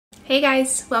Hey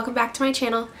guys, welcome back to my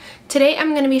channel. Today I'm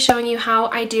going to be showing you how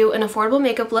I do an affordable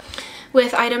makeup look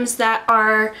with items that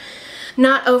are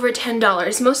not over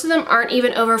 $10. Most of them aren't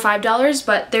even over $5,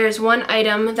 but there's one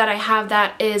item that I have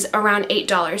that is around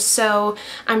 $8, so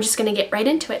I'm just going to get right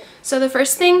into it. So the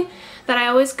first thing that I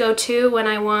always go to when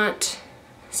I want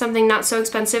something not so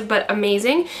expensive but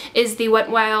amazing is the Wet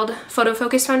n Wild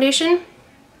Photofocus foundation,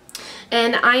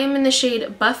 and I am in the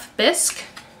shade Buff Bisque.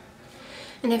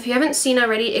 And if you haven't seen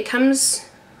already, it comes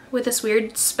with this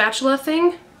weird spatula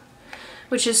thing,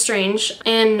 which is strange.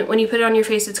 And when you put it on your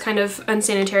face, it's kind of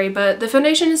unsanitary, but the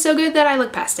foundation is so good that I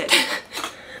look past it.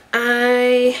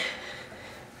 I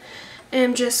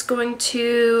am just going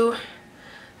to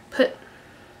put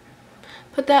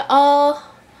that all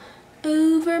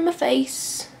over my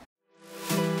face.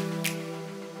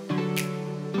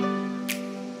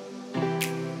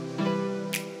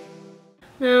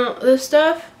 Now, this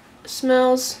stuff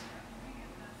smells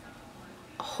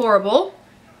horrible,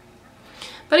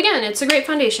 but again, it's a great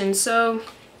foundation, so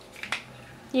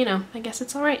you know, I guess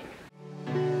it's alright.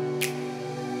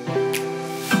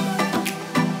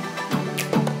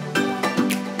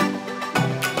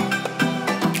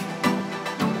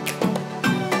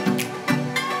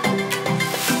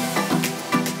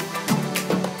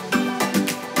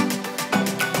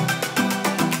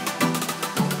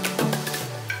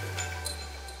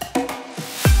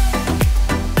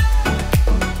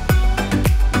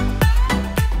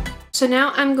 So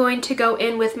now I'm going to go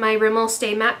in with my Rimmel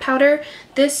Stay Matte Powder.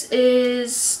 This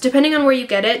is, depending on where you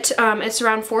get it, it's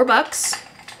around $4.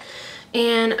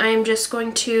 And I'm just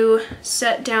going to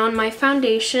set down my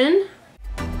foundation.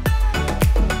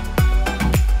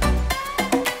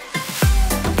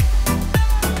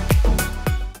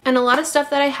 And a lot of stuff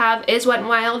that I have is Wet n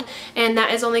Wild, and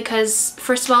that is only because,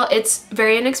 first of all, it's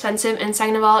very inexpensive, and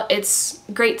second of all, it's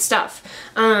great stuff.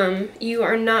 You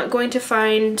are not going to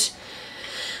find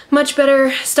much better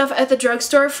stuff at the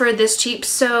drugstore for this cheap.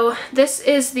 So this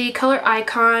is the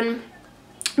ColorIcon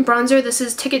bronzer. This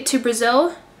is Ticket to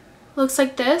Brazil. Looks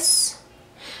like this.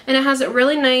 And it has a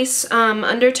really nice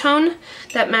undertone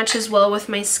that matches well with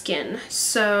my skin.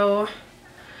 So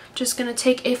I'm just gonna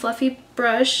take a fluffy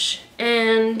brush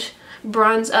and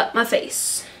bronze up my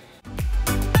face.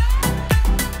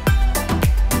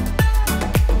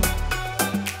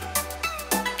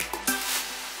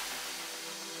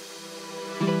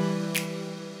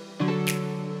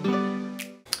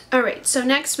 Alright, so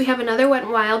next we have another Wet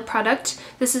n Wild product.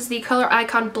 This is the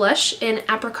ColorIcon blush in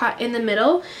Apri-cot in the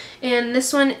middle, and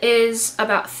this one is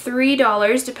about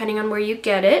 $3 depending on where you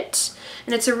get it,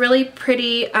 and it's a really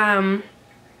pretty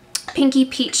pinky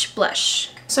peach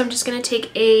blush. So I'm just going to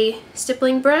take a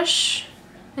stippling brush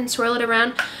and swirl it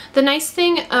around. The nice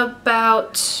thing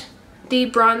about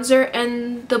the bronzer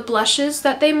and the blushes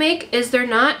that they make is they're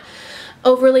not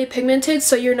overly pigmented,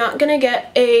 so you're not going to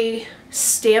get a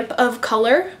stamp of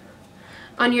color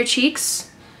on your cheeks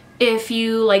if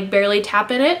you like barely tap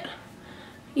in it.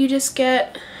 You just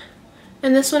get,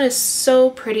 and this one is so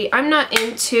pretty. I'm not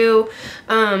into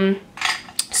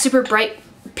super bright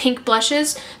pink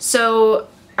blushes, so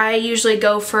I usually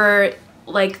go for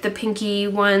like the pinky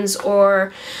ones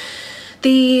or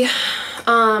the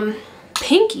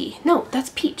pinky, no, that's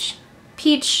peach,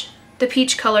 the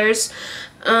peach colors,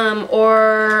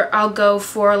 or I'll go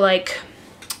for like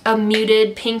a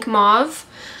muted pink mauve.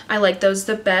 I like those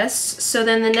the best. So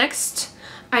then the next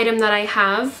item that I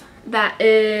have that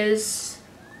is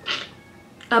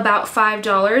about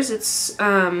 $5, it's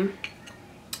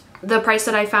the price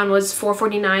that I found was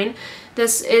 $4.49.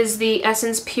 This is the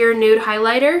Essence Pure Nude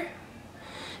Highlighter.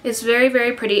 It's very,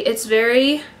 very pretty. It's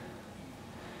very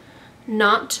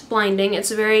not blinding.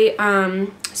 It's a very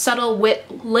subtle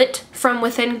lit from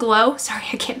within glow. Sorry,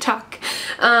 I can't talk.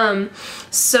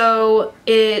 So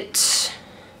it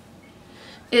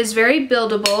is very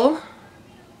buildable,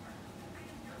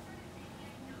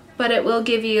 but it will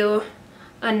give you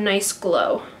a nice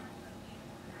glow.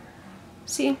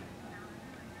 See?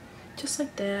 Just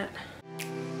like that.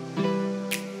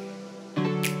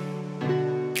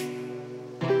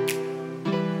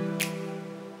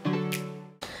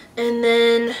 And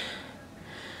then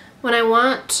when I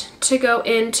want to go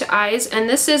into eyes, and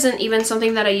this isn't even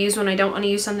something that I use when I don't want to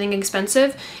use something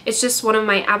expensive, it's just one of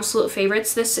my absolute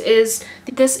favorites. This is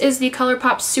the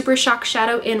ColourPop Super Shock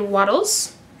Shadow in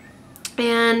Wattles,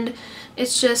 and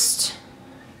it's just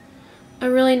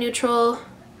a really neutral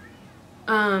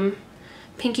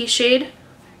pinky shade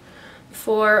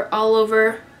for all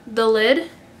over the lid.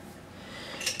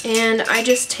 And I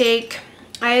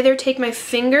either take my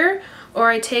finger or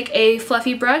I take a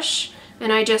fluffy brush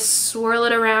and I just swirl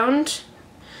it around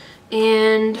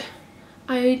and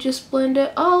I just blend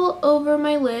it all over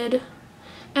my lid,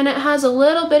 and it has a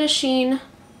little bit of sheen,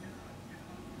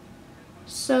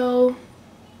 so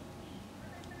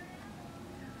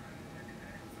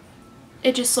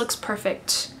it just looks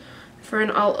perfect for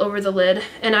an all over the lid,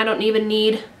 and I don't even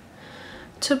need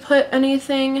to put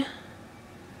anything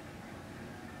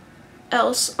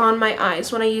else on my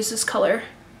eyes when I use this color.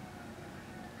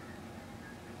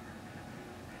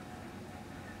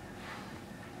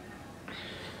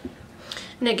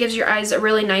 And it gives your eyes a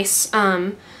really nice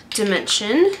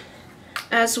dimension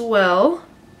as well.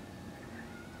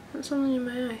 That's something in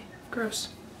my eye. Gross.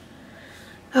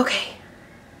 Okay.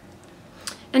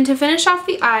 And to finish off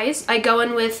the eyes, I go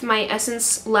in with my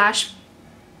Essence Lash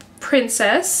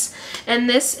Princess. And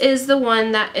this is the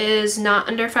one that is not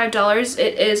under $5.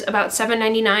 It is about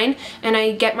 $7.99. And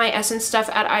I get my Essence stuff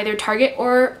at either Target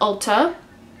or Ulta.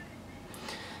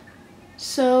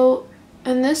 So,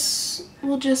 and this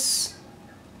will just...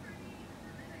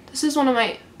 This is one of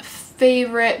my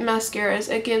favorite mascaras.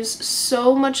 It gives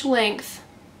so much length.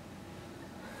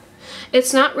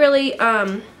 It's not really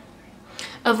a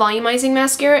volumizing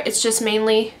mascara. It's just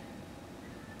mainly,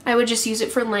 I would just use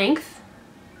it for length.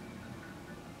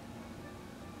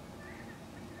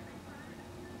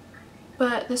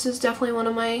 But this is definitely one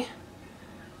of my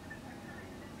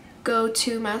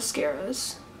go-to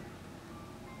mascaras.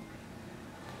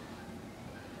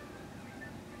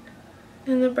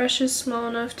 And the brush is small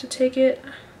enough to take it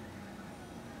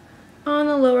on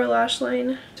the lower lash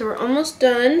line. So we're almost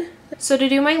done. So to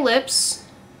do my lips,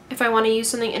 if I want to use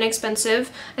something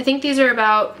inexpensive, I think these are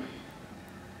about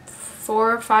 $4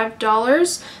 or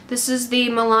 $5. This is the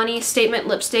Milani Statement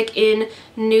Lipstick in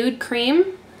Nude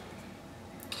Cream.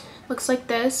 Looks like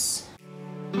this.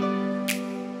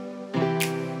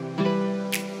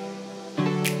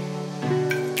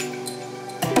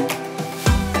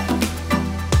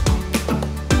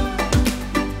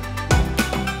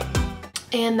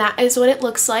 And that is what it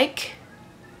looks like.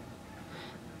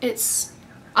 It's,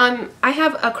 I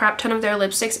have a crap ton of their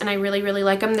lipsticks and I really, really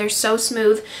like them. They're so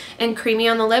smooth and creamy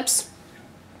on the lips.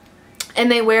 And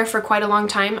they wear for quite a long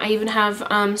time. I even have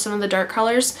some of the dark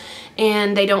colors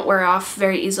and they don't wear off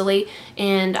very easily.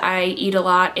 And I eat a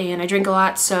lot and I drink a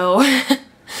lot, so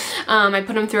I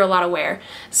put them through a lot of wear.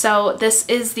 So this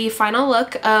is the final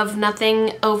look of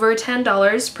nothing over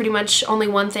 $10, pretty much only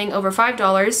one thing over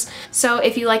 $5. So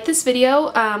if you like this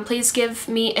video, please give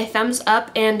me a thumbs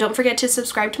up and don't forget to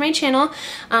subscribe to my channel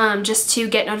just to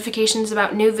get notifications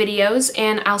about new videos,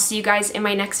 and I'll see you guys in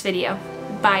my next video.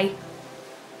 Bye.